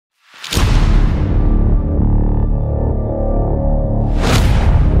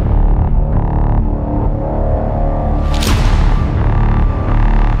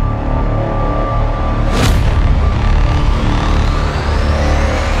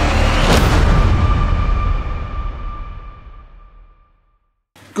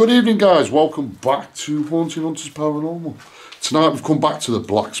Good evening, guys. Welcome back to Haunting Hunters Paranormal. Tonight we've come back to the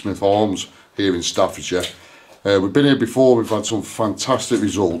Blacksmith Arms here in Staffordshire. We've been here before, we've had some fantastic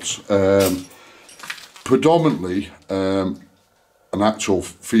results. Predominantly an actual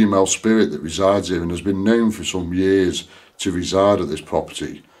female spirit that resides here and has been known for some years to reside at this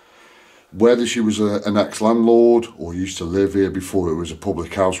property. Whether she was an ex-landlord or used to live here before it was a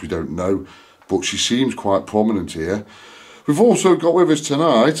public house, we don't know, but she seems quite prominent here. We've also got with us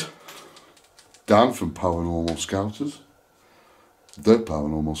tonight Dan from Paranormal Scouters, the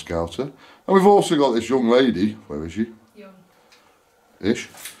Paranormal Scouter, and we've also got this young lady. Where is she? Young. Ish.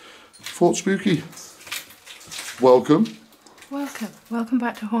 Fort Spooky. Welcome. Welcome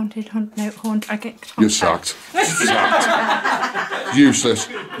back to Haunted Hunt. No, I get. You're sacked. Sacked. Useless.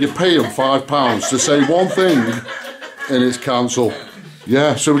 You pay them £5 to say one thing, and it's cancelled.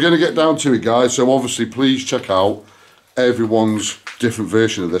 Yeah. So we're going to get down to it, guys. So obviously, please check out everyone's different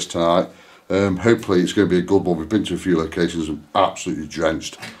version of this tonight. Hopefully it's going to be a good one. We've been to a few locations and absolutely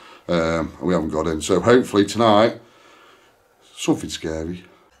drenched, and we haven't got in, so hopefully tonight something scary.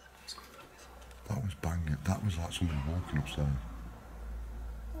 That was banging. That was like somebody walking upstairs.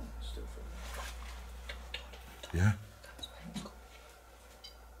 Yeah.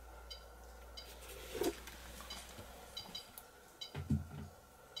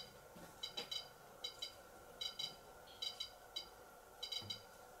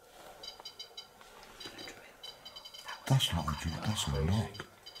 That's not a joke, that's a knock.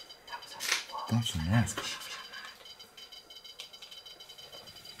 That's a knock.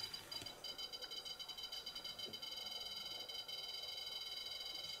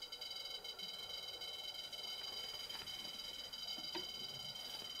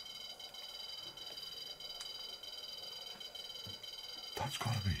 That's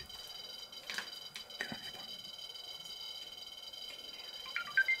gotta be.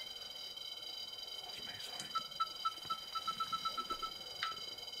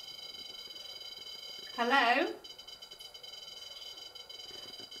 Hello?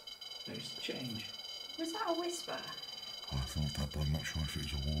 There's the change. Was that a whisper? I thought that, but I'm not sure if it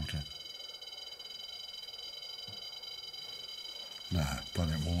was a water. Nah, that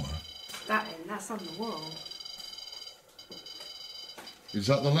ain't water. That's on the wall. Is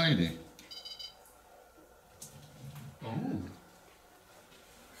that the lady? Oh.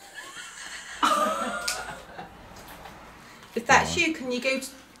 If that's you, can you go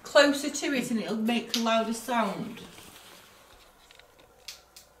closer to it and it'll make the loudest sound?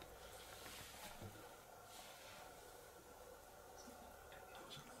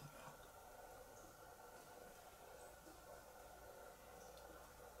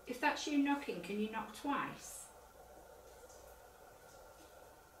 If that's you knocking, can you knock twice?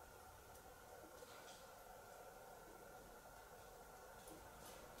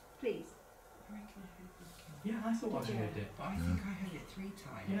 Please. Yeah, I thought I heard it. But I think I heard it 3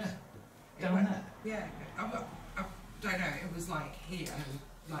 times. Yeah. Down there? Yeah. I don't know, it was like here,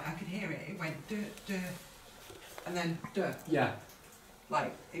 like I could hear it. It went duh, duh, and then duh. Yeah.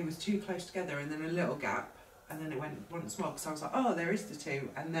 Like it was 2 close together and then a little gap, and then it went once more because I was like, oh, there is the 2,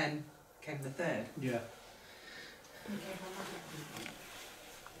 and then came the 3rd. Yeah.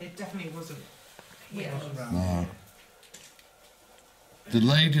 It definitely wasn't here. It wasn't around. No. The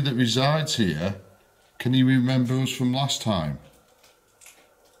lady that resides here, can you remember us from last time?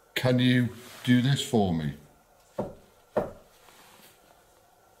 Can you do this for me?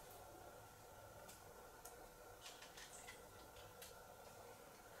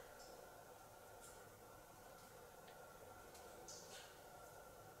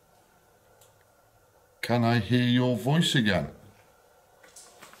 Can I hear your voice again?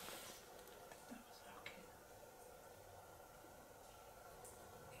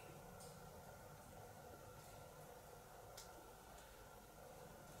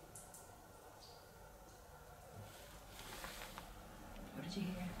 What did you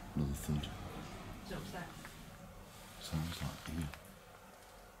hear? Another thud. So what's that? Sounds like ear.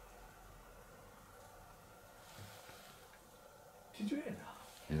 Did you hear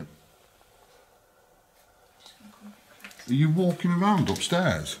that? Yep. Just gonna come a bit closer. Are you walking around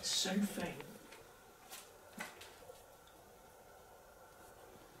upstairs? It's so faint.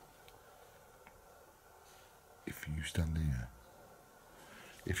 If you stand here,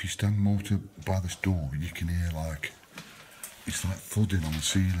 if you stand more by this door, you can hear like, it's like thudding on the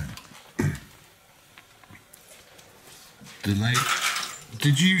ceiling.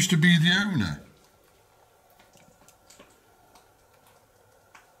 Did you used to be the owner?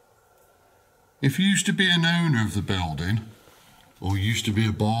 If you used to be an owner of the building, or used to be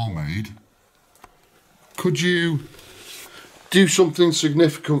a barmaid, could you do something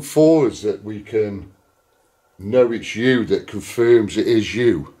significant for us that we can know it's you, that confirms it is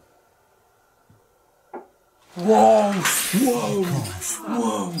you. Whoa! Whoa!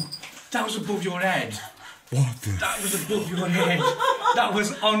 Whoa! That was above your head. What the? That was above your head. That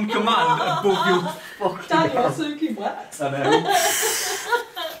was on command above your fucking Dad, you're soaking wet. I know.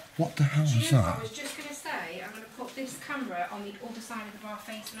 What the hell Do was you know what? I that? was just going to say, I'm going to put this camera on the other side of the bar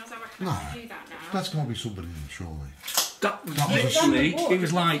face, and as I reckon No. I can do that now. That's got to be somebody in, surely. That was That was literally, it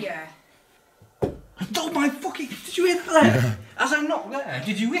was like, Yeah. oh my fucking, did you hear that there? Yeah. As I'm not there,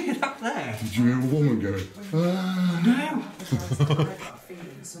 did you hear that there? Did you hear a woman go? No. I got a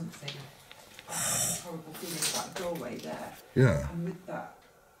feeling something. A horrible feeling about the doorway there. Yeah. And with that,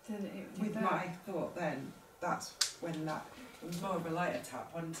 with my thought then, that's when that, it was more of a lighter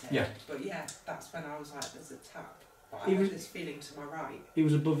tap, wasn't it? Yeah. But yeah, that's when I was like, there's a tap. But I It had was- this feeling to my right. He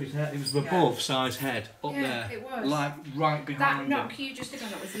was above his head, he was above size head, up Yeah, there. it was. Like right That behind him. knock you just did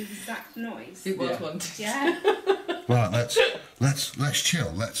on, that was the exact noise. It was Yeah. one. Yeah. Right, let's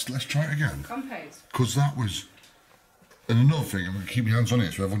chill. Let's try it again. Compose. Because that was. And another thing, I'm going to keep my hands on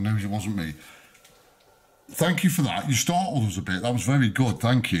it so everyone knows it wasn't me. Thank you for that. You startled us a bit. That was very good.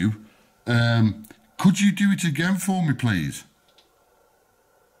 Thank you. Could you do it again for me, please?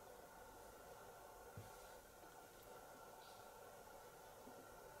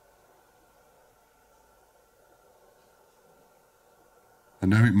 I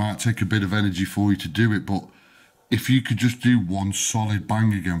know it might take a bit of energy for you to do it, but if you could just do one solid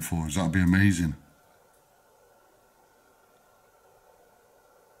bang again for us, that'd be amazing.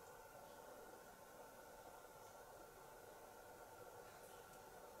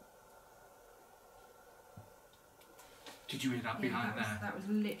 Did you hear that Yeah, behind there? that was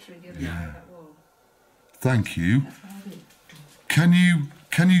literally the other Yeah. side of that wall. Thank you. Can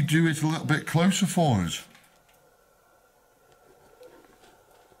you do it a little bit closer for us?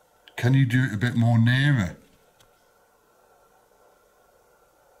 Can you do it a bit more nearer?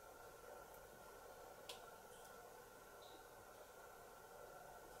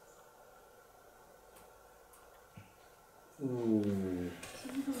 Ooh.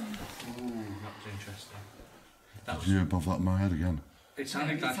 That was interesting. That Did you hear above that my head again? It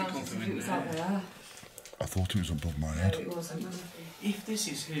sounded like it come from in there. there. I thought it was above my head. It wasn't. If this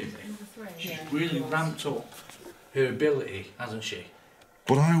is her, Number 3. she's really ramped up her ability, hasn't she?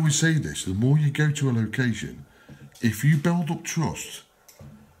 But I always say this, the more you go to a location, if you build up trust,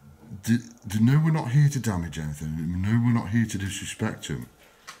 no, we're not here to damage anything, no, we're not here to disrespect him,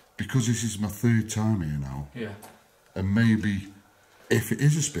 because this is my 3rd time here now, Yeah. and maybe if it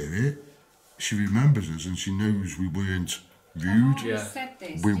is a spirit, she remembers us and she knows we weren't rude. I Yeah. always said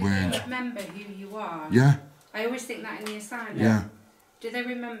this. We Do weren't. they remember who you are? Yeah, I always think that in the asylum. yeah. Do they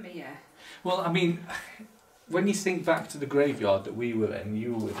remember you? Well, I mean, when you think back to the graveyard that we were in,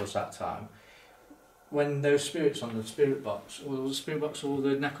 you were with us that time, when those spirits on the spirit box, or the spirit box or the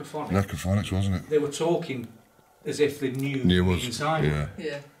necrophonic, Necrophonics, wasn't it? they were talking as if they knew Knew the us, inside. yeah.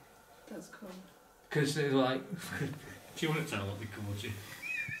 Yeah. That's cool. Because they were like, do you want to tell what they called you?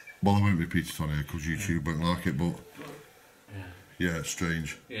 Well, I won't repeat it on here because YouTube won't like it, but Yeah. yeah, it's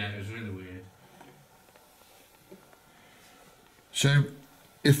strange. Yeah, it was really weird. So,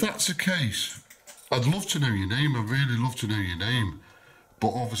 if that's the case, I'd love to know your name. I'd really love to know your name.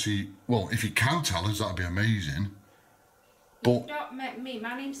 But obviously, well, if you can tell us, that'd be amazing. But You've not met me.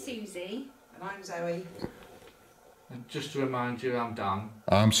 My name's Susie. And I'm Zoe. And just to remind you, I'm Dan.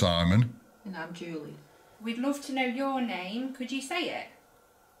 I'm Simon. And I'm Julie. We'd love to know your name. Could you say it?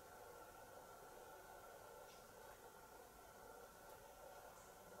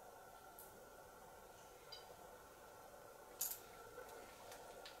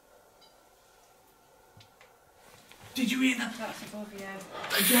 Did you hear that? That's above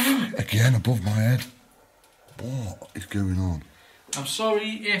you. Again, above my head. What is going on? I'm sorry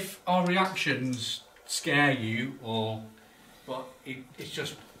if our reactions scare you, but it's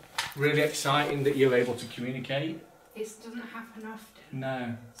just really exciting that you're able to communicate. This doesn't happen often,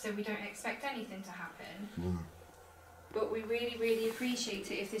 No. so we don't expect anything to happen. No. But we really, really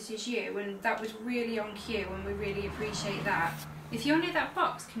appreciate it if this is you, and that was really on cue, and we really appreciate that. If you're near that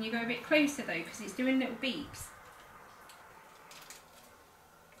box, can you go a bit closer though, because it's doing little beeps.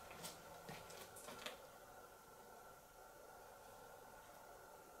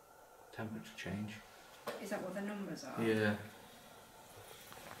 Temperature change. Is that what the numbers are? Yeah.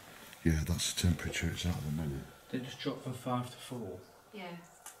 Yeah, that's the temperature it's at the minute. They just dropped from 5 to 4. Yeah.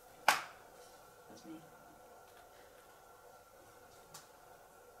 That's me.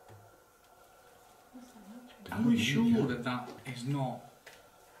 Are we sure that that is not...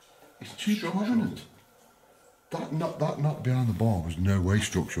 It's too structural? prominent. That knock behind the bar was no way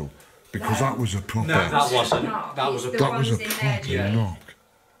structural, because that was a proper. No, that wasn't. Knock. That was a. The that was a ones in there, proper yeah. knock.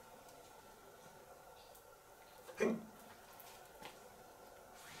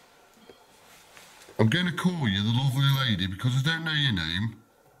 I'm going to call you the lovely lady because I don't know your name.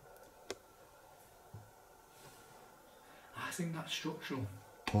 I think that's structural.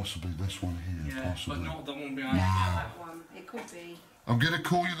 Possibly this one here. Yeah, possibly. but not the one behind. That one. It could be. I'm going to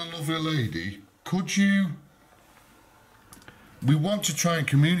call you the lovely lady. Could you... We want to try and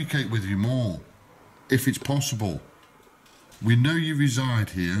communicate with you more, if it's possible. We know you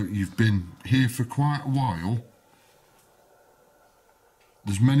reside here. You've been here for quite a while.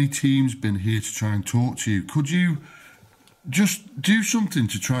 There's many teams been here to try and talk to you. Could you just do something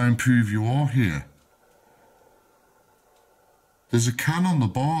to try and prove you are here? There's a can on the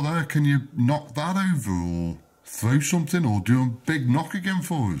bar there. Can you knock that over or throw something or do a big knock again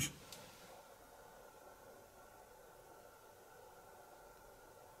for us?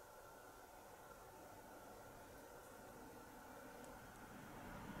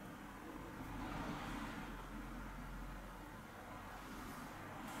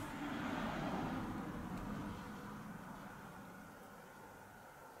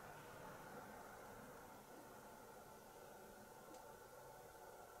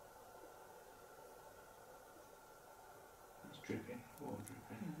 Dripping, water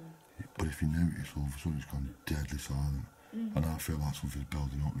dripping. But if you notice, all of a sudden it's gone deadly silent. And I feel like something's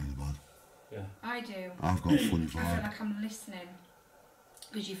building up really bad. Yeah. I do. I've got a funny I feel vibe. like I'm listening.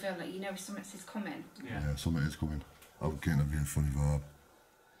 Because you feel like you know something is coming. Yeah. Yeah, something is coming. I'm getting a really funny vibe.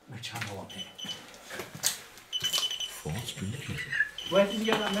 Which channel on it? Oh, spooky. Where did you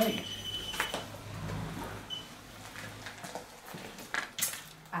get that made?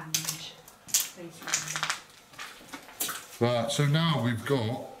 Right, so now we've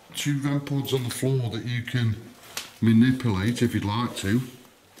got 2 REM pods on the floor that you can manipulate if you'd like to.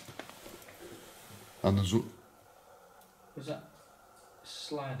 And there's... Was that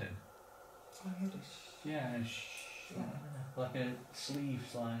sliding? Yeah, like a sleeve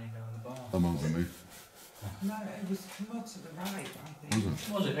sliding down the bar. I'm over me. No, it was more to the right, I think. Was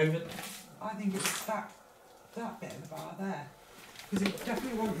it? Was it over? I think it was that bit of the bar there. Because it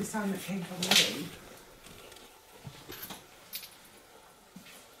definitely wasn't the sound that came from me.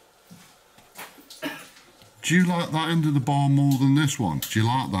 Do you like that end of the bar more than this one? Do you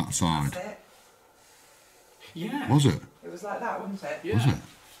like that side? That's it. Yeah. Was it? It was like that, wasn't it? Yeah. Was it?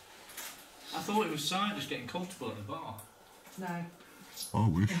 I thought it was side just getting comfortable at the bar. No. I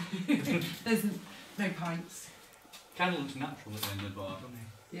wish. There's no pints. Kind of looks natural at the end of the bar, doesn't it?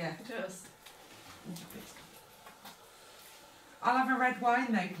 Yeah. It does. I'll have a red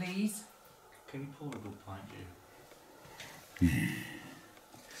wine though, please. Can you pour a good pint, you?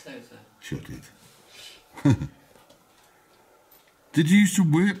 Sofa. Shut it. Did you used to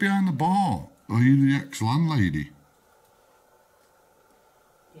work behind the bar? Or are you the ex-landlady?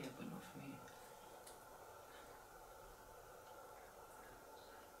 Yeah, but not for me.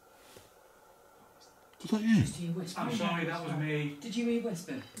 Was that you? Do you whisper? I'm sorry, that was me. Did you hear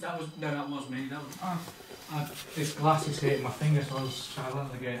whisper? That was me. That was. This glass is hitting my finger, so I was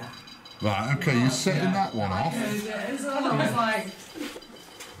silent again. Right, okay, you're setting that one off. I was like,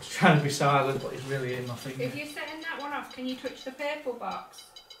 Trying to be silent, but it's really hitting my finger. If you're setting that one off, can you touch the purple box?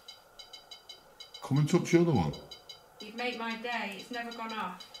 Come and touch the other one. You've made my day. It's never gone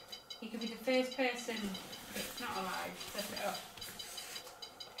off. You could be the first person that's not alive to set it up.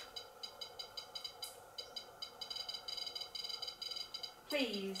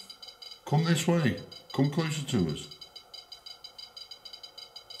 Please. Come this way. Come closer to us.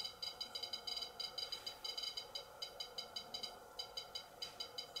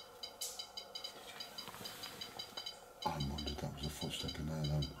 I wondered that was a footstep in there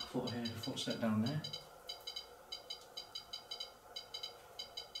then. I thought I heard a footstep down there.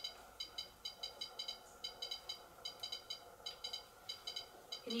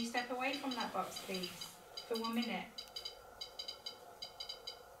 Can you step away from that box, please? For 1 minute.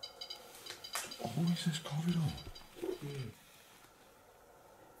 Oh, is this corridor?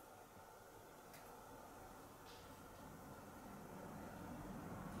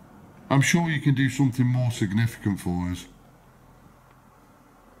 I'm sure you can do something more significant for us.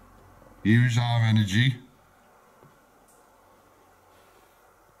 Use our energy.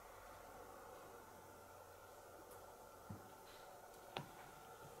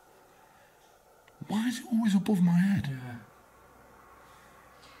 Why is it always above my head? Yeah.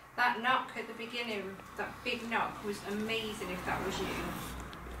 That knock at the beginning, that big knock, was amazing if that was you.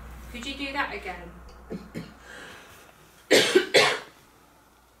 Could you do that again?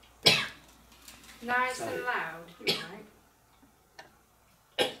 Nice and loud, you're right.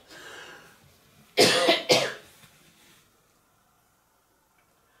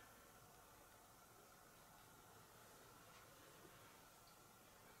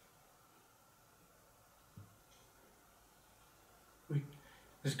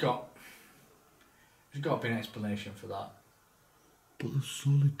 There's got to be an explanation for that. But there's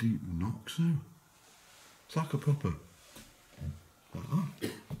solid deep knocks though. It's like a proper. Like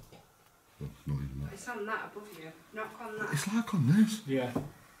that. Well, not even that. It's on that above you. Knock on that. It's like on this. Yeah.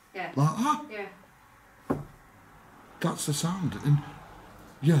 Yeah. Like that. Yeah. That's the sound. And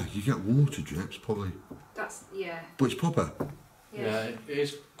yeah, you get water drips probably. That's, yeah. But it's proper. Yeah, it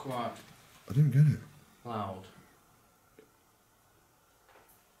is quite I don't get it. loud.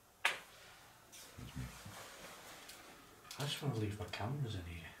 I just want to leave my cameras in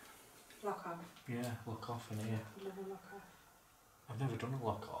here. Lock off. Yeah, lock off in here. Never lock off. I've never done a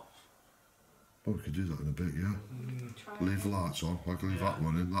lock off. Well, we could do that in a bit, yeah. Try Leave the lights on. I can leave that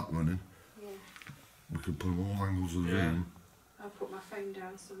running. Yeah. We can put them all angles of the Yeah. room. I'll put my phone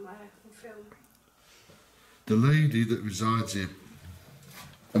down somewhere and film. The lady that resides here,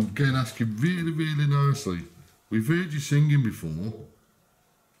 I'm going to ask you really, really nicely. We've heard you singing before,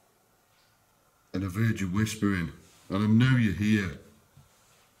 and I've heard you whispering, and I know you're here.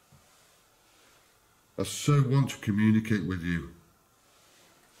 I so want to communicate with you.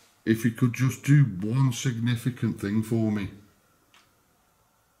 If you could just do one significant thing for me.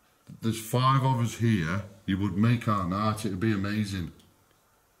 There's 5 of us here. You would make our night. It would be amazing.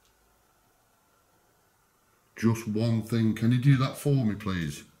 Just one thing. Can you do that for me,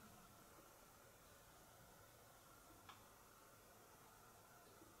 please?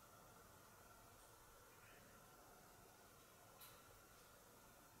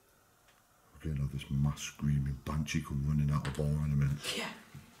 We're going to have this mass screaming banshee come running out the bar in a minute. Yeah.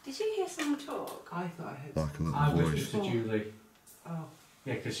 Did you hear someone talk? I thought I heard. Like a little I voice. whispered to Julie. Oh.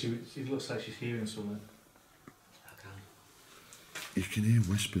 Yeah, because she looks like she's hearing something. You can hear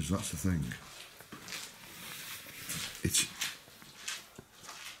whispers, that's the thing. It's...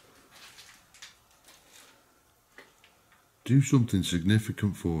 Do something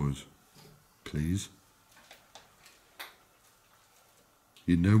significant for us, please.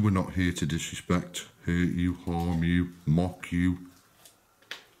 You know we're not here to disrespect, hurt you, harm you, mock you.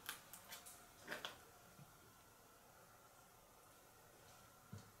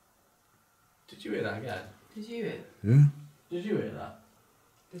 Did you hear that again? Did you hear it? Yeah? Did you hear that?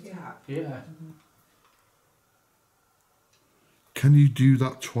 The tap? Yeah. Can you do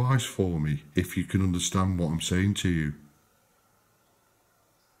that twice for me, if you can understand what I'm saying to you?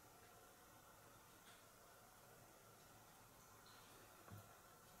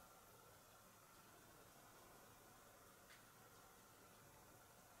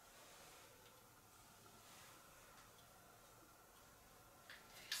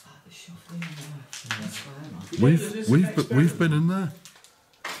 It's like the shuffling We've been in there.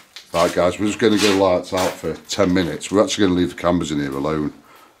 Right guys, we're just going to get the lights out for 10 minutes. We're actually going to leave the cameras in here alone.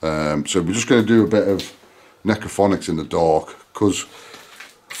 So we're just going to do a bit of necrophonics in the dark, because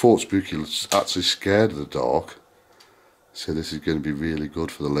I thought Spooky was actually scared of the dark. So this is going to be really good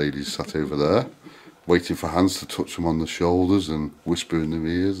for the ladies sat over there, waiting for hands to touch them on the shoulders and whisper in their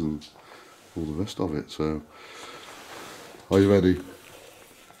ears and all the rest of it. So, are you ready?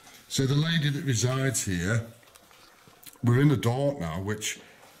 So the lady that resides here, we're in the dark now, which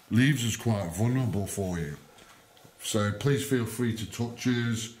leaves us quite vulnerable for you. So please feel free to touch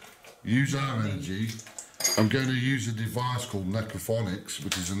us, use our energy. I'm going to use a device called Necrophonics,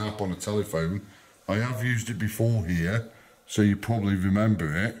 which is an app on a telephone. I have used it before here, so you probably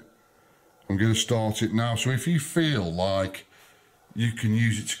remember it. I'm going to start it now. So if you feel like you can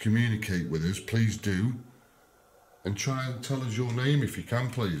use it to communicate with us, please do. And try and tell us your name if you can,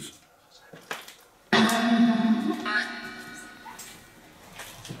 please.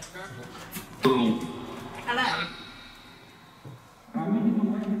 Hello?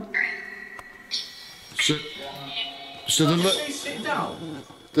 So the Sit down.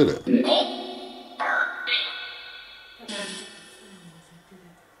 did it?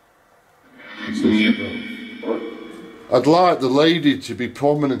 I'd like the lady to be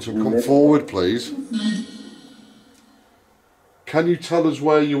prominent and come forward, please. Can you tell us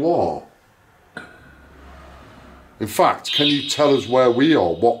where you are? In fact, can you tell us where we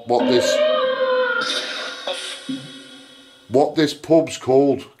are? What this pub's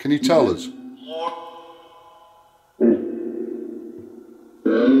called? Can you tell us?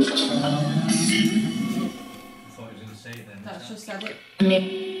 That's just said it.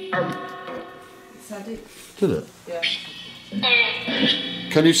 Said it. Did it? Yeah.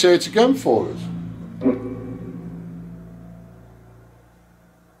 Can you say it again for us?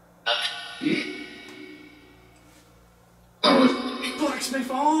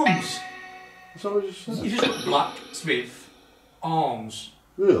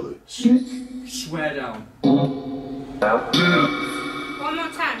 Really? Swear down. One more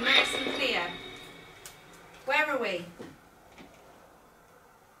time, nice and clear. Where are we?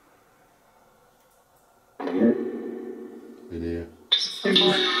 In here.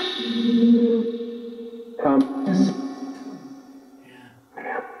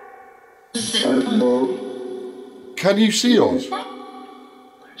 Can you see us?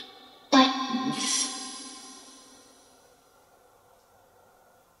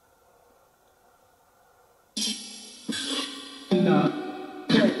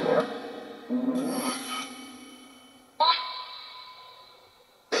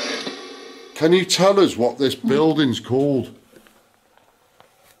 Can you tell us what this building's called?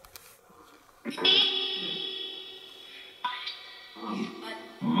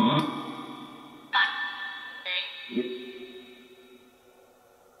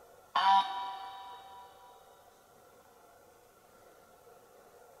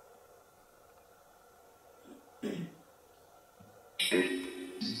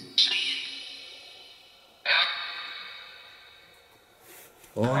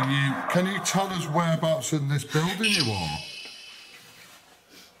 Can you tell us whereabouts in this building you are?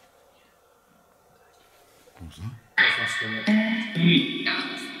 What was that?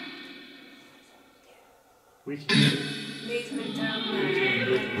 We can hear Movement down there.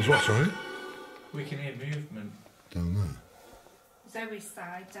 There's what, sorry? We can hear movement. Down there. Zoe's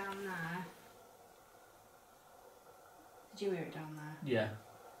side down there. Did you hear it down there? Yeah.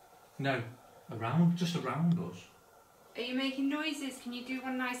 No. Around, just around us. Are you making noises? Can you do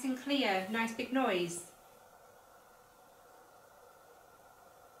one nice and clear? Nice big noise.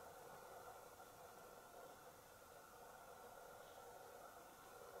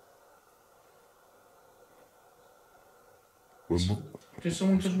 Did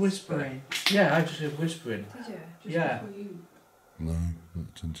someone just whispering? Yeah, I just heard whispering. Did you? Just Yeah. before you. No,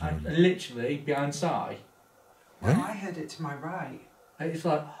 not entirely. Literally behind Si. No, I heard it to my right. It's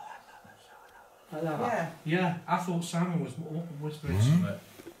like, like that. Yeah. Yeah, I thought Simon was whispering Mhm. something.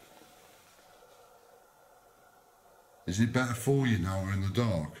 Is it better for you now we're in the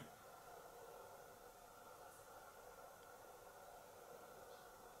dark?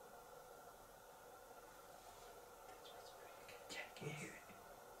 Can you hear it?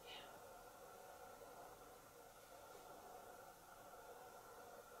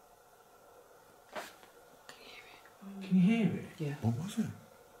 Can you hear it? Yeah. What was it?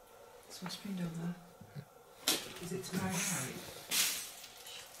 It's whispering down there. Is it to my right?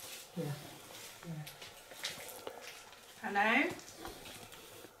 Yeah. Yeah. Hello?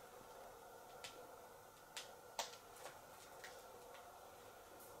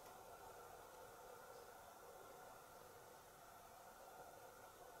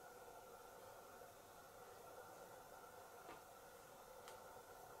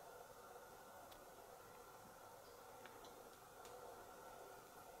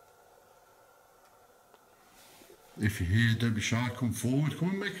 If you're here, don't be shy, come forward,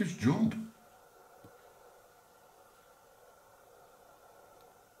 come and make us jump.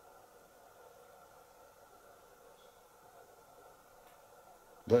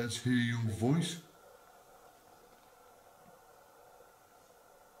 Let's hear your voice.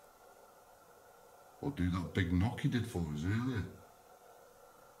 Or do that big knock he did for us earlier.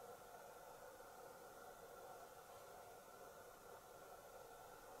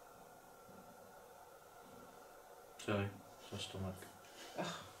 Sorry, it's my stomach.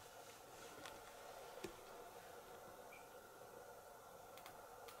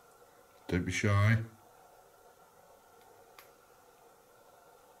 Don't be shy.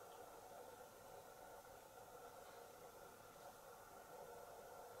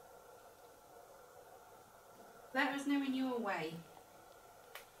 Let us know in your way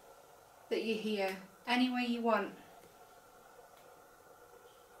that you're here, any way you want.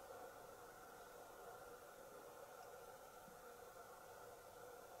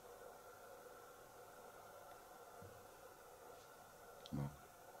 No.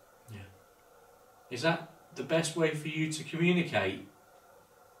 Yeah. Is that the best way for you to communicate?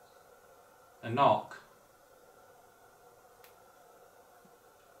 A knock?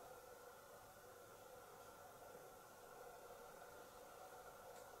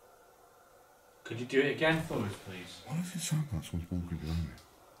 Could you do it again for us, please? Why does it sound like someone's walking behind me?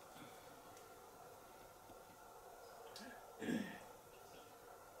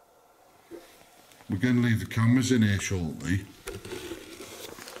 We're going to leave the cameras in here shortly.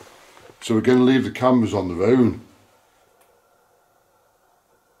 So we're going to leave the cameras on their own.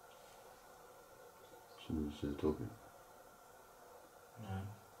 Someone's here talking. No.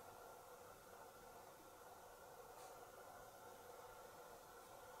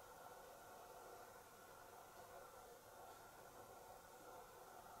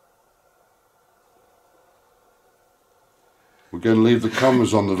 going to leave the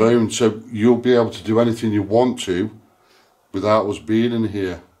cameras on their own, so you'll be able to do anything you want to without us being in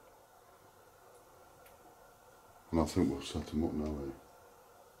here. And I think we'll set them up now, eh?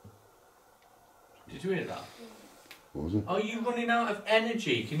 Did you hear that? What was it? Are you running out of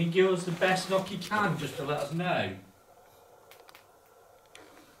energy? Can you give us the best knock you can just to let us know?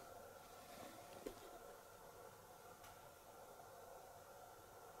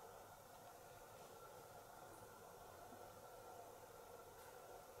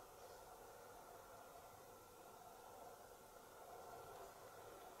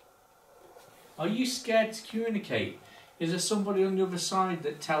 Are you scared to communicate? Is there somebody on the other side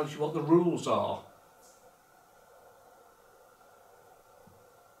that tells you what the rules are?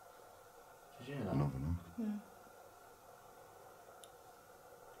 Did you hear that? No.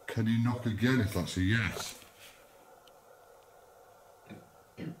 Can you knock again if that's a yes?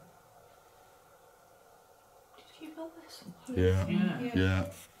 Did you build this? Yeah.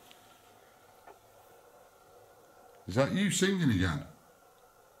 Is that you singing again?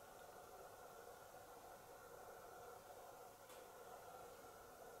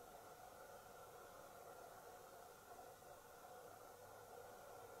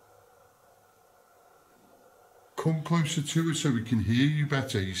 Come closer to us so we can hear you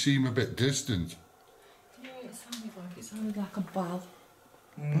better. You seem a bit distant. Yeah, it sounded like a bell.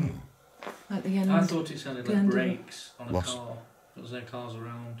 Mm. Like the end. I thought it sounded the like end brakes on a Lost. car. There was no cars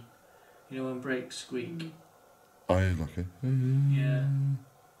around. You know when brakes squeak? I heard like a... Yeah.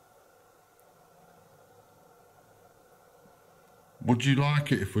 Would you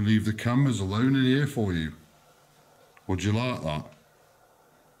like it if we leave the cameras alone in here for you? Would you like that?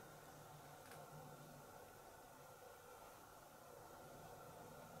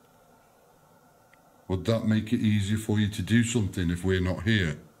 Would that make it easier for you to do something if we're not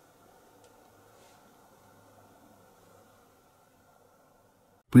here?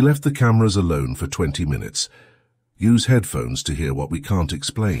 We left the cameras alone for 20 minutes. Use headphones to hear what we can't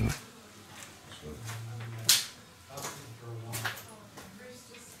explain.